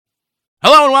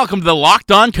Hello and welcome to the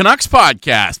Locked On Canucks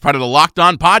podcast, part of the Locked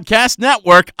On Podcast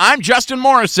Network. I'm Justin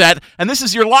Morissette, and this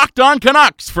is your Locked On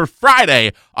Canucks for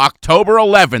Friday, October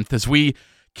 11th, as we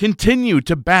continue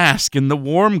to bask in the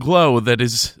warm glow that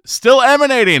is still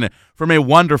emanating from a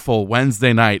wonderful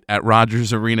Wednesday night at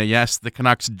Rogers Arena. Yes, the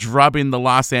Canucks drubbing the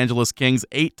Los Angeles Kings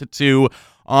 8-2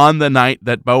 on the night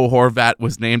that Bo Horvat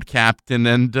was named captain.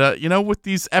 And, with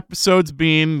these episodes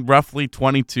being roughly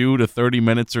 22 to 30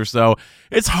 minutes or so,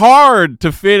 it's hard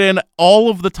to fit in all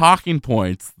of the talking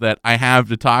points that I have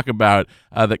to talk about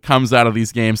that comes out of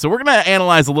these games. So we're going to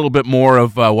analyze a little bit more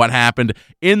of what happened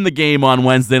in the game on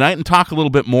Wednesday night and talk a little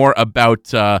bit more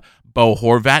about Bo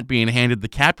Horvat being handed the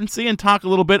captaincy and talk a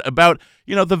little bit about,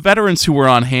 the veterans who were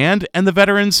on hand and the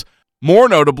veterans, more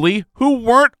notably, who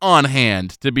weren't on hand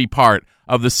to be part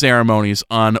of the ceremonies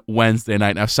on Wednesday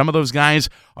night. Now, some of those guys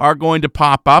are going to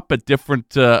pop up at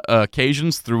different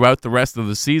occasions throughout the rest of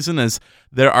the season, as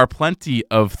there are plenty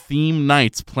of theme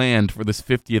nights planned for this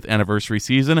 50th anniversary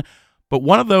season, but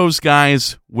one of those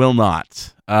guys will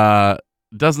not.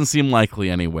 Doesn't seem likely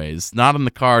anyways. Not on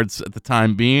the cards at the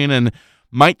time being, and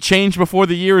might change before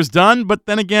the year is done, but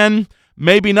then again,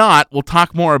 maybe not. We'll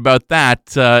talk more about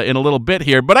that in a little bit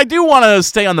here, but I do want to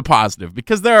stay on the positive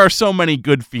because there are so many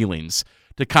good feelings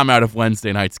to come out of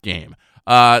Wednesday night's game.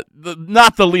 Not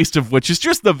the least of which is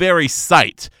just the very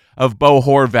sight of Bo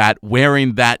Horvat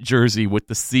wearing that jersey with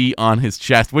the C on his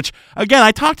chest, which, again,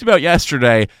 I talked about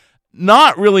yesterday,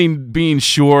 not really being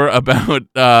sure about,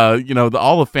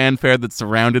 all the fanfare that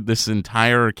surrounded this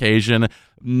entire occasion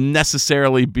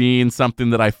necessarily being something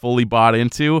that I fully bought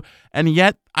into, and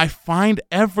yet I find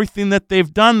everything that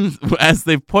they've done as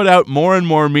they've put out more and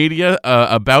more media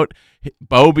about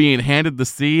Bo being handed the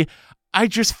C, I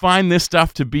just find this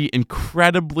stuff to be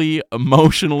incredibly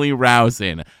emotionally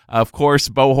rousing. Of course,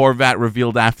 Bo Horvat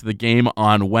revealed after the game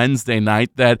on Wednesday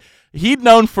night that he'd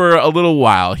known for a little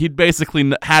while. He'd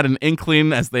basically had an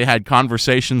inkling as they had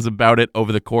conversations about it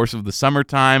over the course of the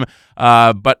summertime.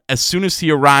 But as soon as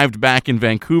he arrived back in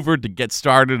Vancouver to get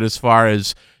started as far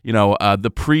as,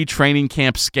 the pre-training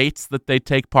camp skates that they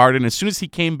take part in, as soon as he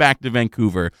came back to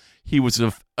Vancouver, he was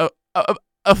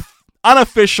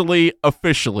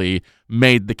officially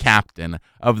made the captain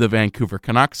of the Vancouver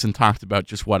Canucks and talked about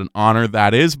just what an honor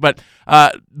that is. But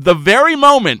the very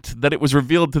moment that it was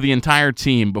revealed to the entire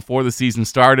team before the season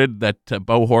started that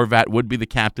Bo Horvat would be the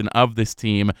captain of this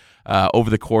team over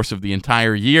the course of the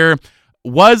entire year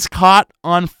was caught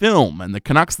on film, and the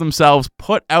Canucks themselves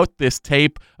put out this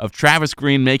tape of Travis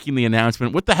Green making the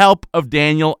announcement with the help of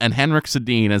Daniel and Henrik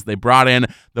Sedin as they brought in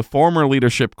the former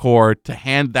leadership core to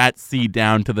hand that C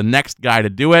down to the next guy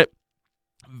to do it.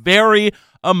 Very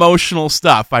emotional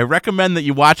stuff. I recommend that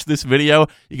you watch this video.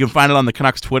 You can find it on the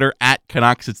Canucks Twitter at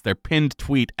Canucks. It's their pinned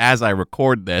tweet as I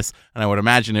record this, and I would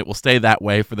imagine it will stay that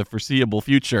way for the foreseeable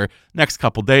future, next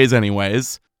couple days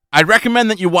anyways. I'd recommend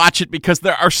that you watch it because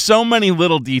there are so many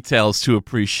little details to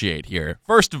appreciate here.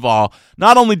 First of all,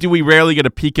 not only do we rarely get a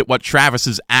peek at what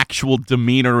Travis's actual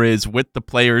demeanor is with the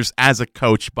players as a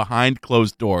coach behind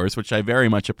closed doors, which I very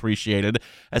much appreciated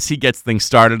as he gets things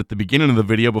started at the beginning of the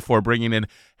video before bringing in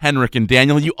Henrik and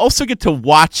Daniel, you also get to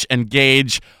watch and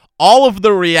gauge all of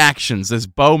the reactions as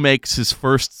Bo makes his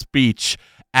first speech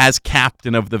as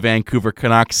captain of the Vancouver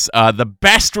Canucks. The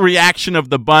best reaction of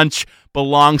the bunch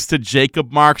belongs to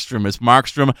Jacob Markstrom, as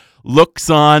Markstrom looks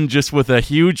on just with a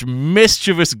huge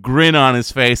mischievous grin on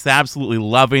his face, absolutely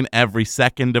loving every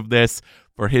second of this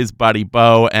for his buddy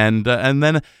Bo. And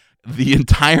then the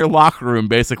entire locker room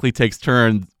basically takes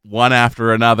turns, one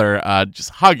after another, just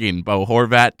hugging Bo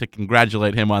Horvat to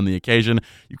congratulate him on the occasion.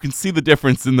 You can see the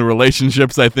difference in the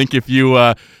relationships, I think, if you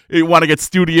want to get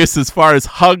studious as far as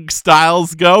hug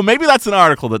styles go. Maybe that's an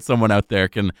article that someone out there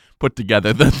can put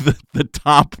together, the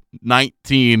top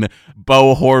 19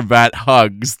 Bo Horvat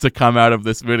hugs to come out of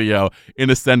this video in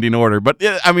ascending order. But,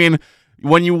 I mean,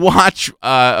 when you watch,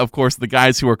 of course, the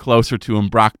guys who are closer to him,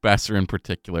 Brock Besser in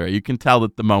particular, you can tell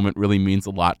that the moment really means a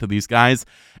lot to these guys.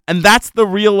 And that's the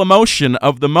real emotion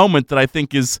of the moment that I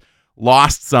think is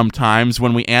lost sometimes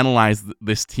when we analyze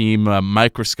this team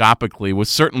microscopically, was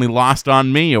certainly lost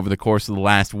on me over the course of the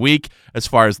last week as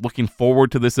far as looking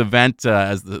forward to this event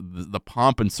as the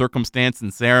pomp and circumstance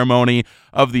and ceremony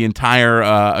of the entire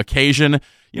occasion.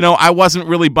 I wasn't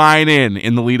really buying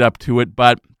in the lead up to it,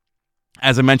 but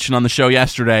as I mentioned on the show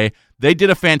yesterday, they did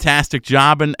a fantastic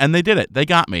job, and they did it. They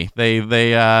got me. They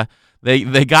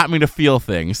They got me to feel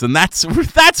things, and that's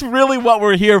really what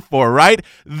we're here for, right?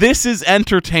 This is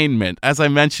entertainment, as I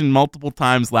mentioned multiple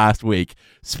times last week.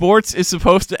 Sports is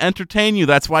supposed to entertain you.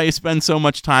 That's why you spend so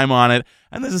much time on it.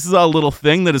 And this is a little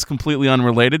thing that is completely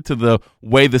unrelated to the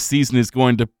way the season is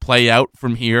going to play out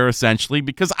from here, essentially,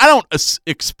 because I don't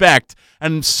expect,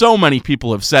 and so many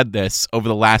people have said this over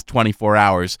the last 24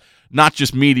 hours, not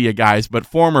just media guys, but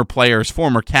former players,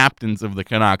 former captains of the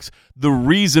Canucks. The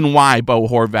reason why Bo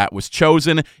Horvat was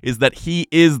chosen is that he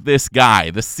is this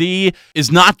guy. The C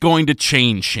is not going to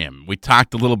change him. We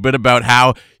talked a little bit about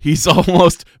how he's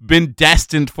almost been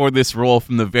destined for this role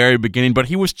from the very beginning, but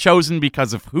he was chosen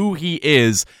because of who he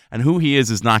is, and who he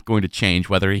is not going to change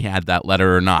whether he had that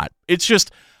letter or not. It's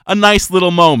just a nice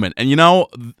little moment. And,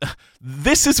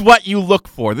 this is what you look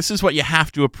for. This is what you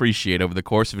have to appreciate over the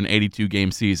course of an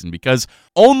 82-game season, because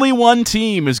only one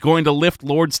team is going to lift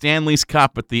Lord Stanley's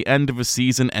Cup at the end of a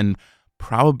season, and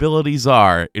probabilities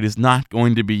are it is not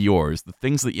going to be yours. The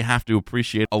things that you have to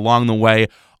appreciate along the way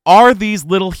are these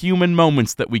little human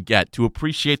moments that we get to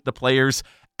appreciate the players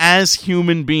as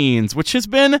human beings, which has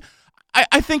been,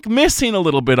 I think, missing a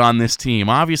little bit on this team.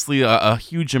 Obviously, a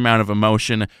huge amount of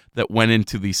emotion that went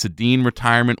into the Sedin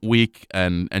retirement week,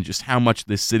 and just how much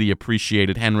this city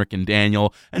appreciated Henrik and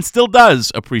Daniel, and still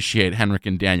does appreciate Henrik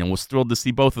and Daniel. Was thrilled to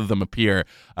see both of them appear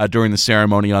during the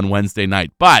ceremony on Wednesday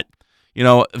night. But,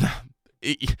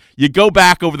 you go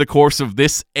back over the course of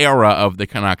this era of the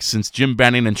Canucks, since Jim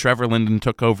Benning and Trevor Linden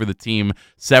took over the team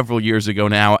several years ago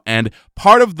now, and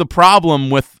part of the problem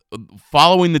with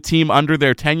following the team under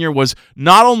their tenure was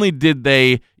not only did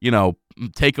they,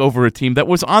 take over a team that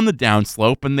was on the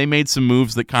downslope, and they made some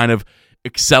moves that kind of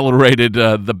accelerated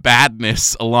the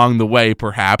badness along the way,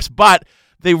 perhaps, but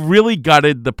they really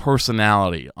gutted the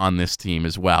personality on this team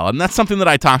as well. And that's something that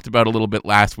I talked about a little bit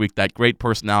last week, that great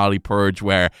personality purge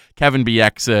where Kevin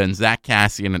Bieksa and Zach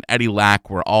Kassian and Eddie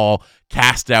Lack were all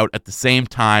cast out at the same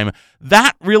time.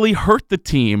 That really hurt the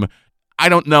team. I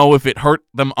don't know if it hurt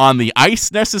them on the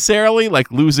ice necessarily,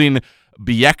 like losing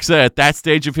Bieksa at that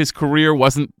stage of his career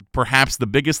wasn't perhaps the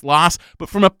biggest loss, but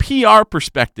from a PR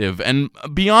perspective and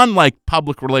beyond like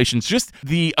public relations, just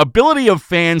the ability of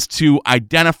fans to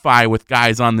identify with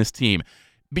guys on this team,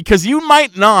 because you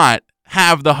might not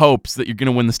have the hopes that you're going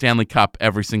to win the Stanley Cup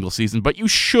every single season, but you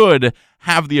should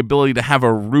have the ability to have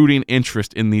a rooting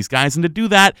interest in these guys. And to do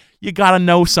that, you got to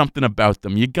know something about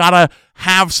them. You got to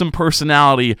have some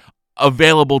personality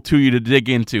available to you to dig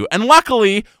into. And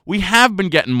luckily, we have been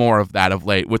getting more of that of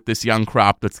late with this young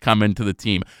crop that's come into the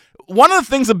team. One of the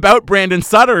things about Brandon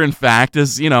Sutter, in fact,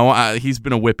 is, he's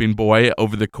been a whipping boy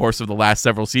over the course of the last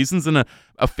several seasons, and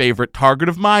a favorite target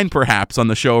of mine, perhaps, on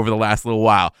the show over the last little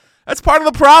while. That's part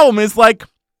of the problem, is like,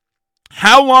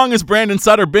 how long has Brandon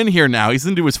Sutter been here now? He's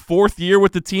into his 4th year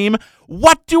with the team.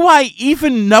 What do I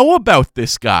even know about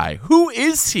this guy? Who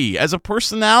is he as a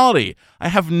personality? I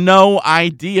have no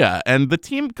idea. And the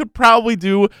team could probably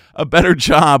do a better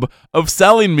job of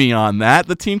selling me on that.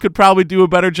 The team could probably do a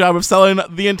better job of selling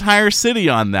the entire city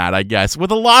on that, I guess,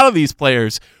 with a lot of these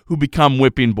players who become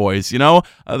whipping boys.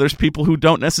 There's people who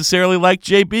don't necessarily like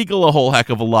Jay Beagle a whole heck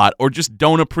of a lot, or just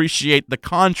don't appreciate the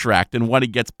contract and what he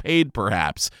gets paid,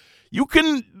 perhaps. You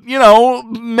can,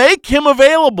 make him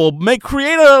available,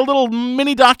 create a little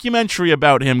mini documentary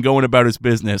about him going about his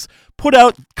business, put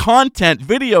out content,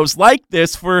 videos like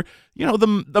this for,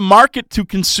 the market to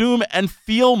consume and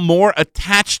feel more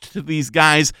attached to these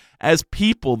guys as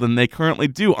people than they currently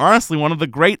do. Honestly, one of the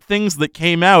great things that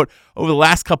came out over the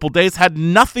last couple days had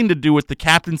nothing to do with the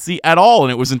captaincy at all,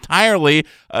 and it was entirely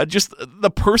just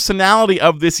the personality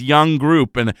of this young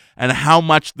group and how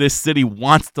much this city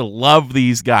wants to love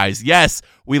these guys. Yes,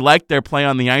 we like their play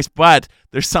on the ice, but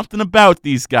there's something about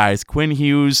these guys, Quinn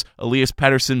Hughes, Elias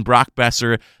Pettersson, Brock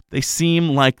Besser, they seem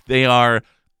like they are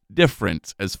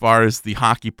different as far as the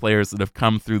hockey players that have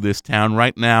come through this town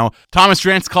right now. Thomas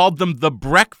Drance called them the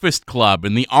Breakfast Club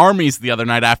in the Armies the other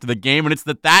night after the game, and it's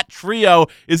that trio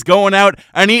is going out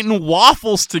and eating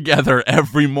waffles together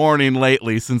every morning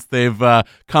lately since they've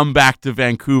come back to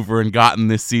Vancouver and gotten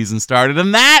this season started.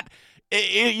 And that,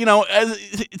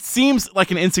 it seems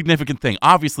like an insignificant thing.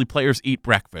 Obviously, players eat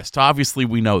breakfast. Obviously,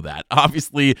 we know that.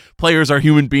 Obviously, players are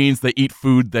human beings. They eat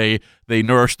food. They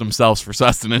nourish themselves for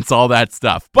sustenance, all that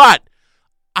stuff. But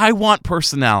I want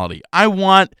personality. I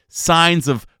want signs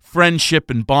of friendship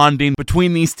and bonding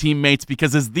between these teammates,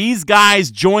 because as these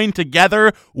guys join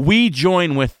together, we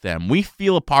join with them. We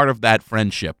feel a part of that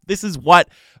friendship. This is what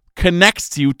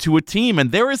connects you to a team,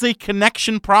 and there is a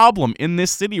connection problem in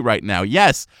this city right now.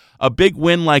 Yes, a big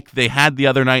win like they had the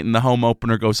other night in the home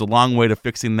opener goes a long way to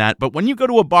fixing that, but when you go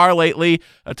to a bar lately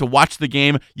to watch the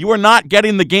game, you are not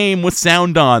getting the game with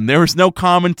sound on. There is no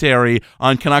commentary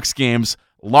on Canucks games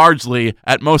largely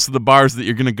at most of the bars that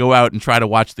you're going to go out and try to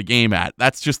watch the game at.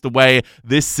 That's just the way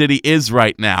this city is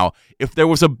right now. If there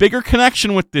was a bigger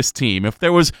connection with this team, if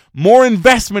there was more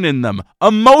investment in them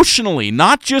emotionally,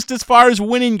 not just as far as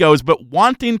winning goes, but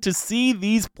wanting to see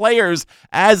these players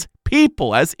as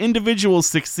people, as individuals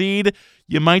succeed,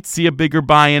 you might see a bigger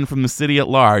buy-in from the city at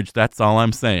large. That's all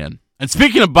I'm saying. And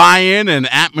speaking of buy-in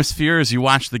and atmosphere as you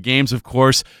watch the games, of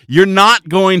course, you're not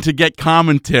going to get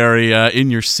commentary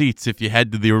in your seats if you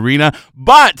head to the arena,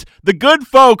 but the good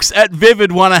folks at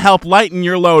Vivid want to help lighten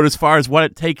your load as far as what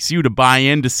it takes you to buy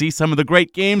in to see some of the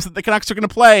great games that the Canucks are going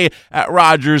to play at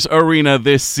Rogers Arena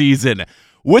this season.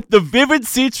 With the Vivid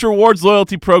Seats Rewards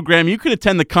loyalty program, you can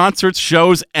attend the concerts,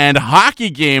 shows, and hockey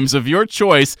games of your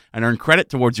choice and earn credit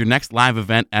towards your next live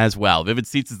event as well. Vivid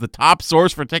Seats is the top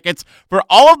source for tickets for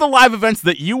all of the live events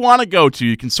that you want to go to.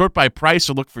 You can sort by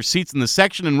price or look for seats in the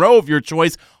section and row of your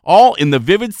choice, all in the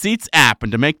Vivid Seats app.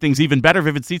 And to make things even better,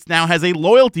 Vivid Seats now has a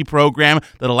loyalty program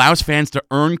that allows fans to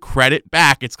earn credit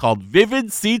back. It's called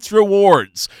Vivid Seats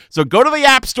Rewards. So go to the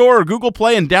App Store or Google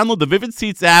Play and download the Vivid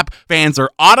Seats app. Fans are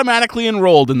automatically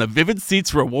enrolled in the Vivid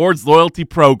Seats Rewards loyalty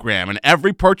program, and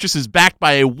every purchase is backed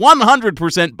by a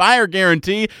 100% buyer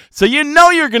guarantee, so you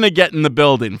know you're going to get in the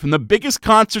building. From the biggest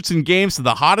concerts and games to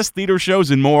the hottest theater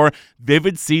shows and more,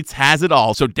 Vivid Seats has it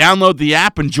all. So download the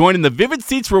app and join in the Vivid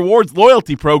Seats Rewards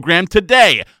loyalty program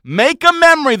today. Make a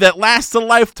memory that lasts a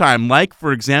lifetime, like,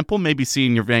 for example, maybe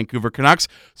seeing your Vancouver Canucks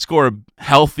score a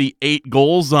healthy 8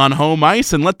 goals on home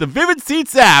ice, and let the Vivid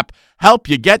Seats app help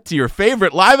you get to your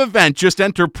favorite live event. Just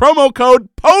enter promo code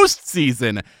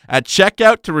POSTSEASON at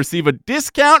checkout to receive a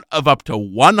discount of up to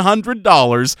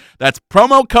 $100. That's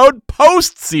promo code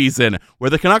POSTSEASON, where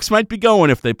the Canucks might be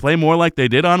going if they play more like they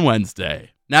did on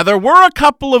Wednesday. Now, there were a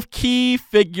couple of key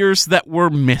figures that were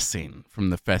missing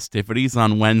from the festivities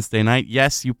on Wednesday night.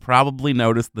 Yes, you probably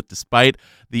noticed that despite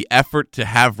the effort to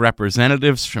have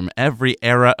representatives from every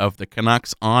era of the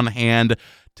Canucks on hand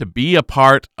to be a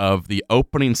part of the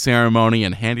opening ceremony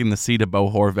and handing the seat to Bo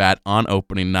Horvat on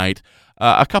opening night,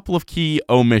 a couple of key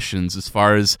omissions as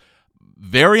far as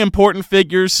very important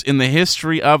figures in the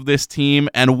history of this team,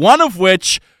 and one of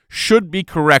which should be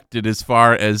corrected as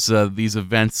far as these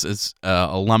events as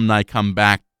alumni come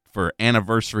back for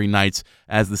anniversary nights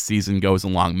as the season goes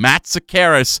along. Matt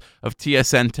Sakaris of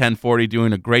TSN 1040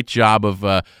 doing a great job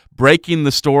of breaking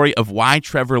the story of why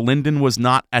Trevor Linden was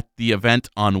not at the event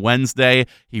on Wednesday.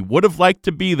 He would have liked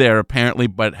to be there, apparently,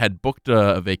 but had booked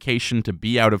a vacation to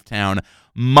be out of town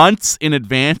months in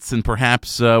advance, and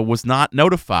perhaps was not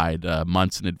notified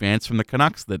months in advance from the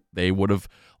Canucks that they would have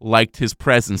liked his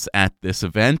presence at this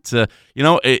event.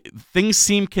 Things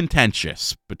seem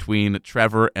contentious between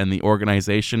Trevor and the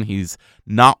organization. He's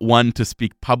not one to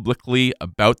speak publicly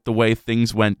about the way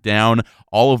things went down.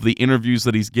 All of the interviews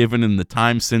that he's given in the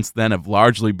time since then have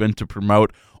largely been to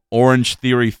promote Orange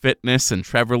Theory Fitness and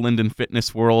Trevor Linden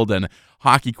Fitness World, and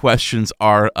hockey questions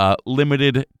are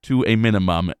limited to a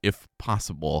minimum if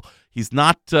possible. He's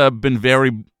not been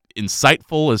very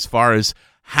insightful as far as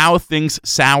how things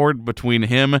soured between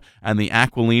him and the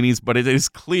Aquilinis, but it is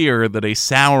clear that a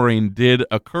souring did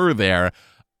occur there.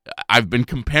 I've been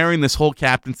comparing this whole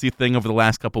captaincy thing over the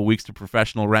last couple of weeks to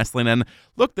professional wrestling, and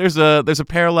look, there's a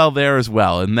parallel there as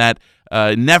well, in that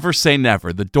never say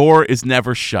never. The door is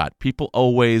never shut. People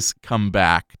always come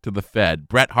back to the Fed.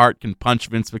 Bret Hart can punch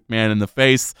Vince McMahon in the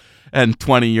face, and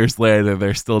 20 years later,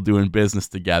 they're still doing business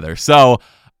together. So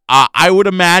I would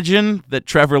imagine that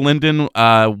Trevor Linden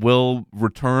will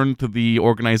return to the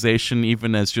organization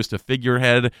even as just a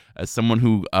figurehead, as someone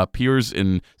who appears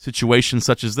in situations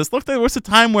such as this. Look, there was a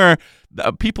time where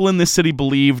people in this city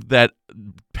believed that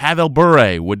Pavel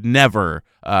Bure would never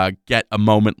get a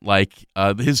moment like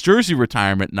his jersey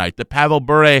retirement night, that Pavel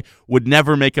Bure would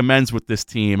never make amends with this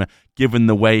team given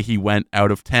the way he went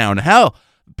out of town. Hell,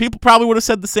 people probably would have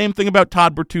said the same thing about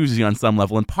Todd Bertuzzi on some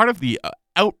level, and part of the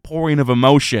outpouring of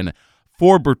emotion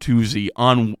for Bertuzzi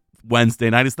on Wednesday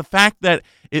night is the fact that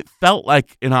it felt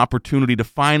like an opportunity to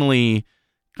finally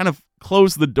kind of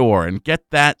close the door and get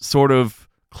that sort of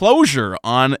closure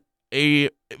on a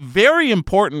very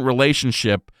important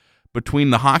relationship between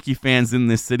the hockey fans in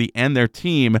this city and their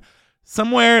team.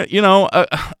 Somewhere,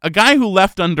 a guy who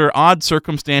left under odd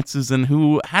circumstances and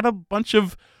who had a bunch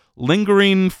of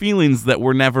lingering feelings that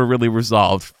were never really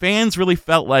resolved. Fans really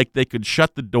felt like they could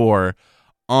shut the door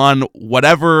on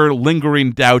whatever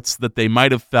lingering doubts that they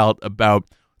might have felt about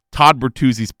Todd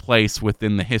Bertuzzi's place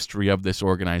within the history of this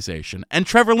organization. And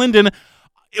Trevor Linden,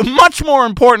 a much more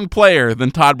important player than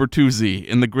Todd Bertuzzi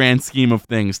in the grand scheme of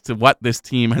things to what this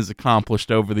team has accomplished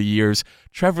over the years.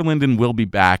 Trevor Linden will be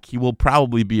back. He will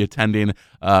probably be attending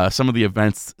some of the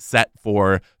events set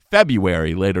for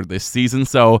February later this season.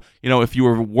 So, if you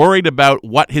were worried about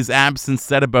what his absence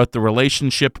said about the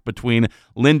relationship between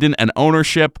Linden and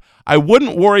ownership, I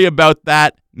wouldn't worry about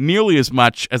that nearly as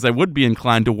much as I would be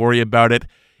inclined to worry about it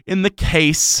in the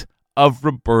case of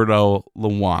Roberto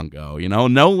Luongo.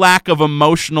 No lack of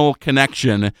emotional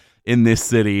connection in this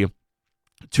city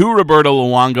to Roberto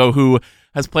Luongo, who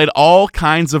has played all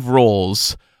kinds of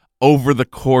roles over the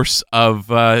course of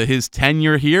his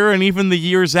tenure here and even the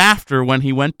years after when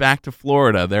he went back to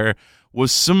Florida. There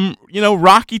was some,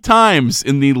 rocky times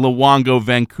in the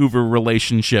Luongo-Vancouver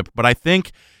relationship, but I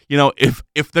think,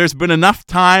 if there's been enough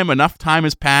time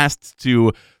has passed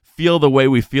to feel the way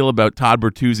we feel about Todd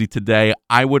Bertuzzi today,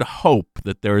 I would hope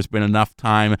that there has been enough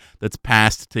time that's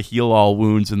passed to heal all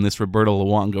wounds in this Roberto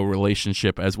Luongo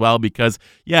relationship as well, because,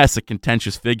 yes, a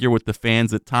contentious figure with the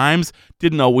fans at times,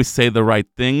 didn't always say the right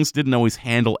things, didn't always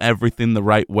handle everything the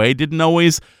right way, didn't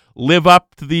always live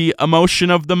up to the emotion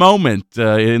of the moment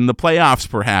in the playoffs,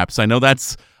 perhaps. I know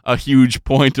that's a huge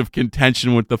point of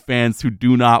contention with the fans who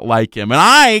do not like him, and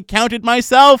I counted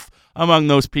myself among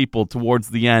those people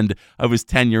towards the end of his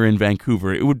tenure in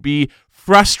Vancouver. It would be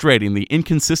frustrating, the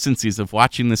inconsistencies of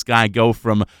watching this guy go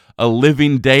from a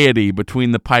living deity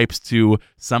between the pipes to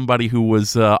somebody who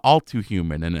was all too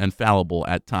human and fallible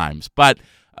at times. But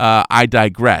I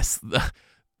digress.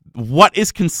 What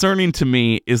is concerning to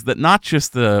me is that not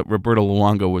just the Roberto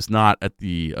Luongo was not at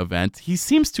the event, he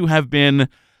seems to have been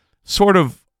sort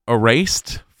of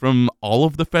erased from all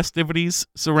of the festivities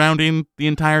surrounding the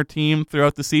entire team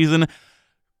throughout the season.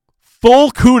 Full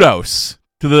kudos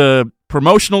to the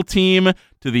promotional team,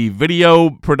 to the video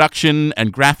production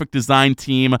and graphic design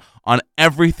team on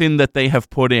everything that they have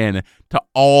put in to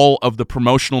all of the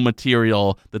promotional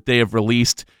material that they have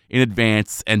released in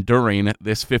advance and during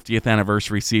this 50th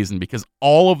anniversary season, because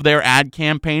all of their ad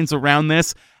campaigns around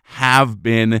this have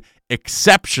been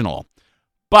exceptional.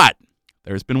 But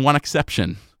there's been one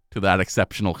exception to that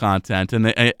exceptional content.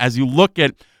 And as you look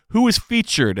at who is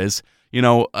featured as,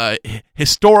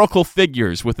 historical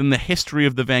figures within the history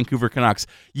of the Vancouver Canucks,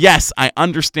 yes, I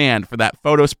understand for that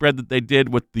photo spread that they did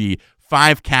with the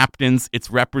 5 captains, it's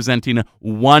representing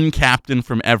one captain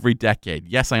from every decade.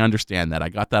 Yes, I understand that. I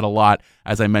got that a lot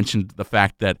as I mentioned the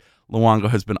fact that Luongo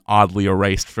has been oddly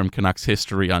erased from Canucks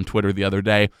history on Twitter the other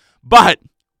day. But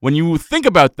when you think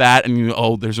about that and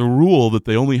there's a rule that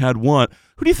they only had one,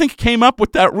 who do you think came up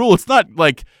with that rule? It's not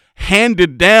like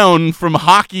handed down from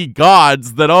hockey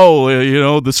gods that,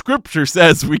 the scripture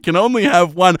says we can only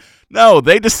have one. No,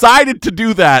 they decided to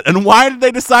do that. And why did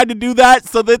they decide to do that?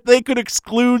 So that they could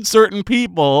exclude certain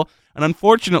people. And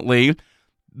unfortunately,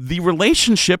 the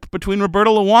relationship between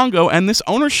Roberto Luongo and this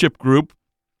ownership group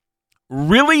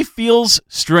really feels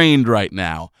strained right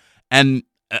now. And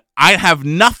I have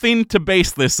nothing to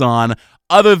base this on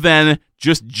other than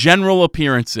just general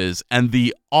appearances and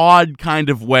the odd kind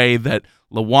of way that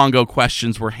Luongo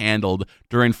questions were handled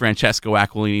during Francesco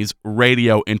Aquilini's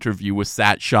radio interview with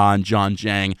Sat Shah and John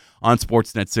Jang on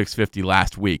Sportsnet 650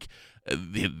 last week.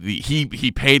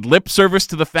 He paid lip service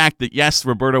to the fact that, yes,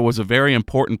 Roberto was a very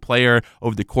important player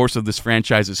over the course of this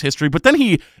franchise's history, but then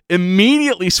he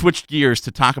immediately switched gears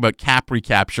to talk about cap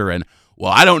recapture and,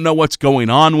 well, I don't know what's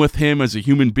going on with him as a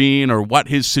human being or what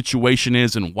his situation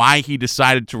is and why he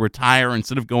decided to retire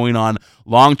instead of going on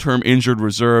long-term injured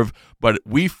reserve, but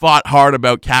we fought hard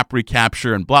about cap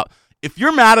recapture and blah. If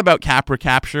you're mad about cap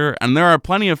recapture, and there are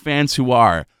plenty of fans who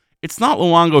are, it's not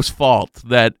Luongo's fault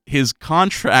that his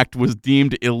contract was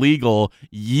deemed illegal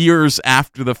years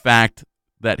after the fact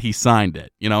that he signed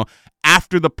it.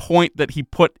 After the point that he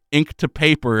put ink to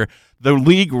paper, the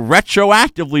league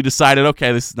retroactively decided,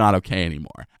 okay, this is not okay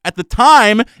anymore. At the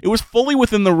time, it was fully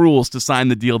within the rules to sign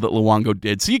the deal that Luongo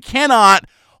did. So you cannot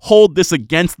hold this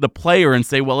against the player and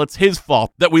say, well, it's his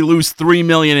fault that we lose $3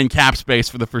 million in cap space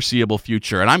for the foreseeable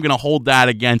future, and I'm going to hold that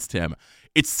against him.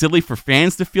 It's silly for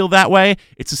fans to feel that way.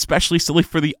 It's especially silly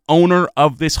for the owner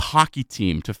of this hockey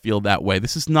team to feel that way.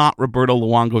 This is not Roberto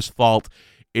Luongo's fault.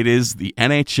 It is the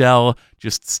NHL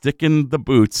just sticking the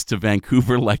boots to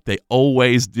Vancouver like they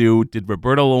always do. Did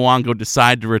Roberto Luongo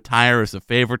decide to retire as a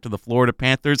favor to the Florida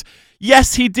Panthers?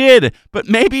 Yes, he did, but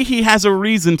maybe he has a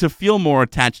reason to feel more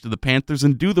attached to the Panthers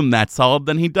and do them that solid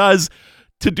than he does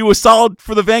to do a solid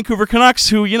for the Vancouver Canucks,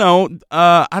 who,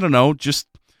 just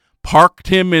parked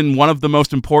him in one of the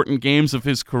most important games of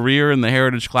his career in the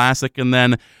Heritage Classic and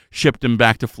then shipped him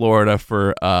back to Florida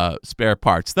for spare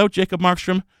parts. Though Jacob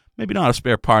Markstrom, maybe not a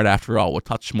spare part after all. We'll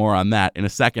touch more on that in a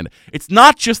second. It's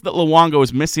not just that Luongo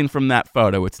is missing from that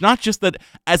photo. It's not just that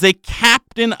as a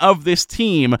captain of this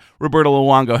team, Roberto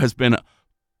Luongo has been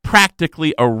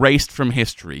practically erased from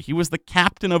history. He was the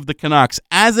captain of the Canucks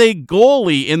as a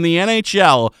goalie in the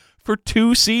NHL for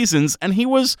 2 seasons, and he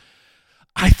was...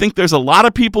 I think there's a lot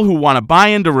of people who want to buy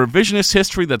into revisionist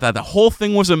history that the whole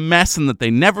thing was a mess and that they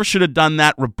never should have done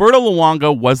that. Roberto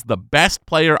Luongo was the best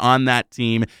player on that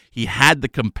team. He had the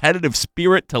competitive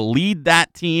spirit to lead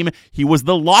that team. He was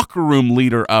the locker room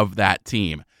leader of that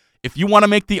team. If you want to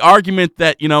make the argument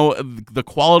that, the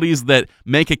qualities that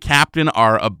make a captain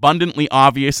are abundantly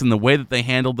obvious in the way that they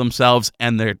handle themselves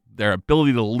and their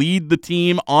ability to lead the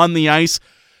team on the ice,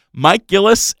 Mike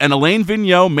Gillis and Alain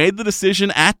Vigneault made the decision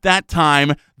at that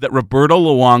time that Roberto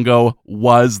Luongo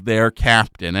was their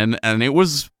captain. And it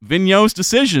was Vigneault's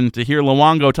decision to hear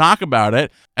Luongo talk about it,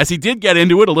 as he did get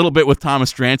into it a little bit with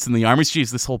Thomas Drance in the Armies.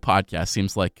 Geez, this whole podcast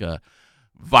seems like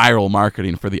viral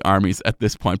marketing for the Armies at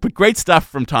this point. But great stuff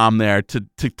from Tom there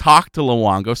to talk to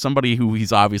Luongo, somebody who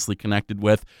he's obviously connected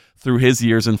with through his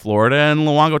years in Florida. And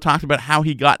Luongo talked about how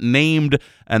he got named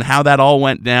and how that all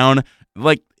went down.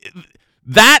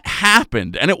 That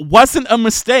happened, and it wasn't a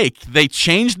mistake. They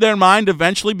changed their mind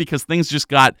eventually because things just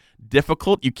got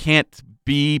difficult. You can't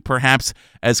be perhaps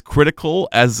as critical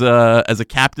as a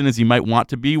captain as you might want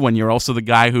to be when you're also the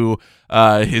guy who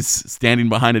is standing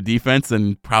behind a defense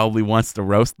and probably wants to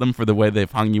roast them for the way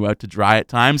they've hung you out to dry at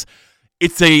times.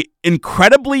 It's a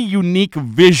incredibly unique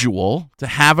visual to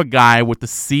have a guy with the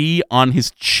C on his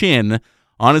chin,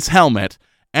 on his helmet,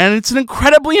 and it's an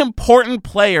incredibly important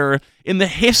player in the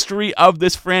history of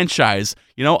this franchise.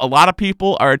 A lot of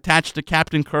people are attached to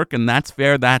Captain Kirk, and that's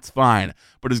fair, that's fine.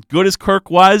 But as good as Kirk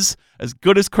was, as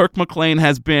good as Kirk McLean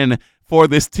has been for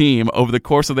this team over the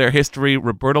course of their history,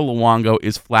 Roberto Luongo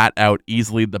is flat out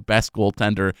easily the best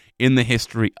goaltender in the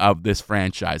history of this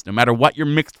franchise. No matter what your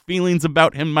mixed feelings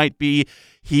about him might be,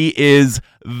 he is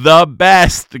the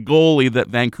best goalie that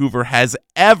Vancouver has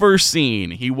ever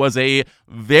seen. He was a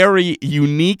very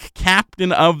unique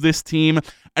captain of this team.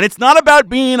 And it's not about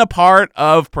being a part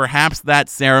of perhaps that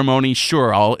ceremony.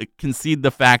 Sure, I'll concede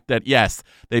the fact that, yes,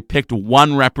 they picked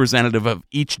one representative of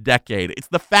each decade. It's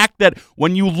the fact that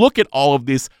when you look at all of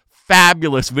this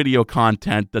fabulous video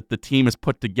content that the team has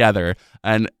put together,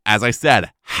 and as I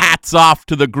said, hats off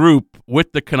to the group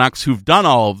with the Canucks who've done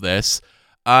all of this,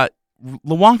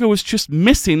 Luongo was just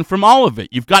missing from all of it.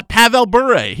 You've got Pavel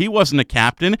Bure. He wasn't a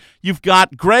captain. You've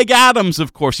got Greg Adams,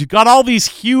 of course. You've got all these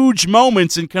huge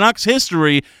moments in Canucks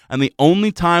history, and the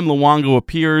only time Luongo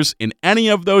appears in any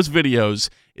of those videos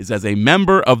is as a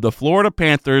member of the Florida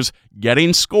Panthers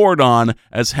getting scored on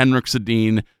as Henrik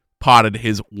Sedin potted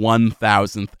his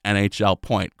 1,000th NHL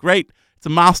point. Great. It's a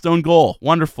milestone goal.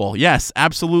 Wonderful. Yes,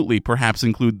 absolutely. Perhaps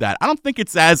include that. I don't think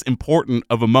it's as important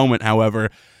of a moment,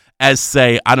 however, as,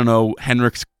 say,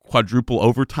 Henrik's quadruple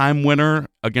overtime winner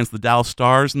against the Dallas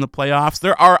Stars in the playoffs.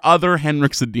 There are other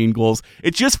Henrik Sedin goals.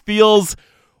 It just feels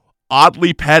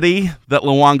oddly petty that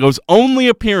Luongo's only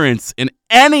appearance in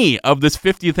any of this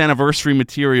 50th anniversary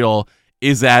material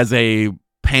is as a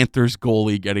Panthers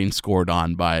goalie getting scored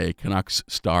on by a Canucks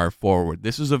star forward.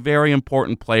 This is a very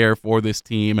important player for this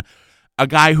team, a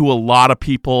guy who a lot of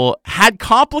people had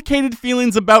complicated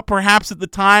feelings about perhaps at the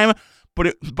time.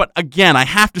 But again, I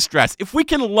have to stress, if we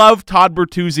can love Todd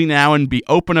Bertuzzi now and be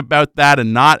open about that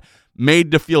and not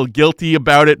made to feel guilty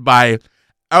about it by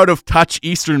out-of-touch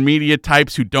Eastern media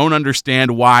types who don't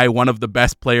understand why one of the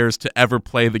best players to ever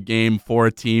play the game for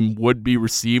a team would be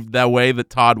received that way that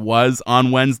Todd was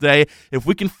on Wednesday, if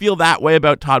we can feel that way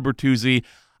about Todd Bertuzzi,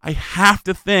 I have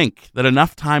to think that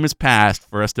enough time has passed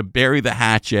for us to bury the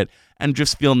hatchet and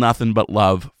just feel nothing but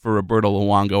love for Roberto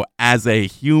Luongo as a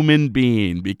human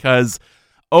being, because,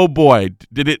 oh boy,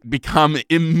 did it become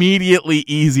immediately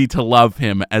easy to love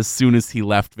him as soon as he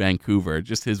left Vancouver.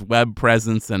 Just his web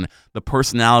presence and the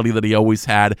personality that he always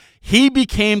had. He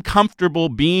became comfortable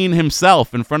being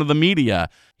himself in front of the media.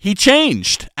 He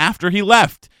changed after he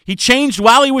left. He changed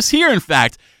while he was here, in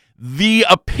fact. The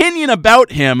opinion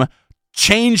about him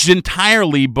changed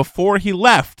entirely before he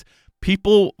left.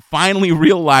 People finally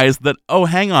realized that, oh,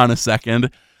 hang on a second.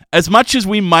 As much as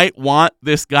we might want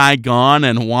this guy gone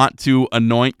and want to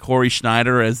anoint Corey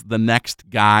Schneider as the next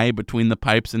guy between the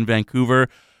pipes in Vancouver,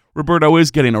 Roberto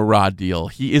is getting a raw deal.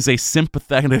 He is a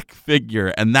sympathetic figure,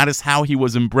 and that is how he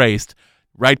was embraced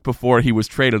right before he was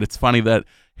traded. It's funny that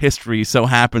history so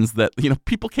happens that,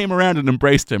 people came around and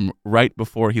embraced him right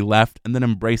before he left and then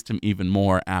embraced him even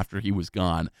more after he was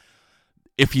gone.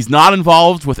 If he's not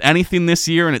involved with anything this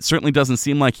year, and it certainly doesn't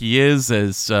seem like he is,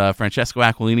 as Francesco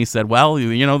Aquilini said, well,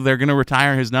 they're going to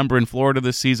retire his number in Florida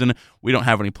this season. We don't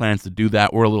have any plans to do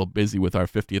that. We're a little busy with our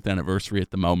 50th anniversary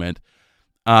at the moment.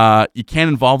 You can't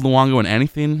involve Luongo in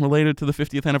anything related to the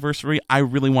 50th anniversary. I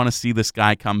really want to see this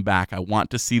guy come back. I want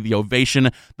to see the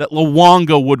ovation that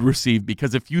Luongo would receive,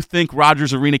 because if you think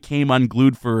Rogers Arena came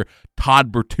unglued for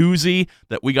Todd Bertuzzi,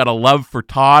 that we got a love for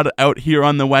Todd out here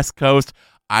on the West Coast,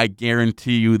 I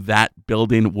guarantee you that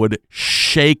building would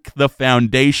shake the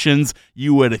foundations.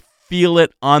 You would feel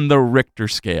it on the Richter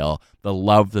scale, the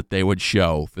love that they would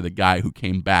show for the guy who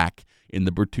came back in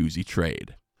the Bertuzzi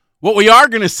trade. What we are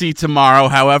going to see tomorrow,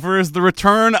 however, is the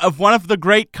return of one of the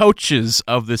great coaches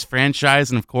of this franchise,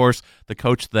 and of course, the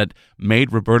coach that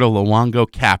made Roberto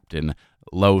Luongo captain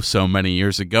so many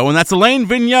years ago, and that's Alain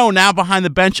Vigneault, now behind the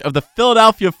bench of the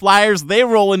Philadelphia Flyers. They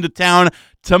roll into town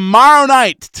tomorrow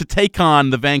night to take on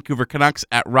the Vancouver Canucks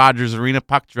at Rogers Arena.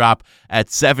 Puck drop at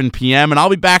 7 p.m., and I'll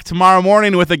be back tomorrow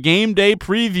morning with a game day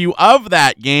preview of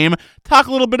that game, talk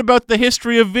a little bit about the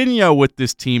history of Vigneault with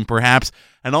this team, perhaps,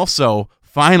 and also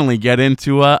finally get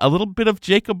into a little bit of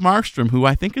Jacob Markstrom, who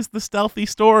I think is the stealthy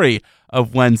story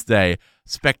of Wednesday.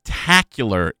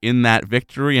 Spectacular in that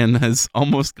victory, and has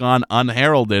almost gone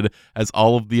unheralded as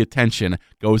all of the attention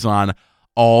goes on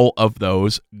all of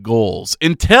those goals.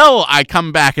 Until I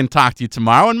come back and talk to you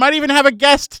tomorrow, and might even have a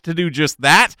guest to do just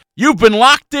that, you've been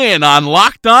locked in on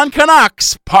Locked On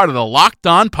Canucks, part of the Locked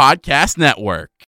On Podcast Network.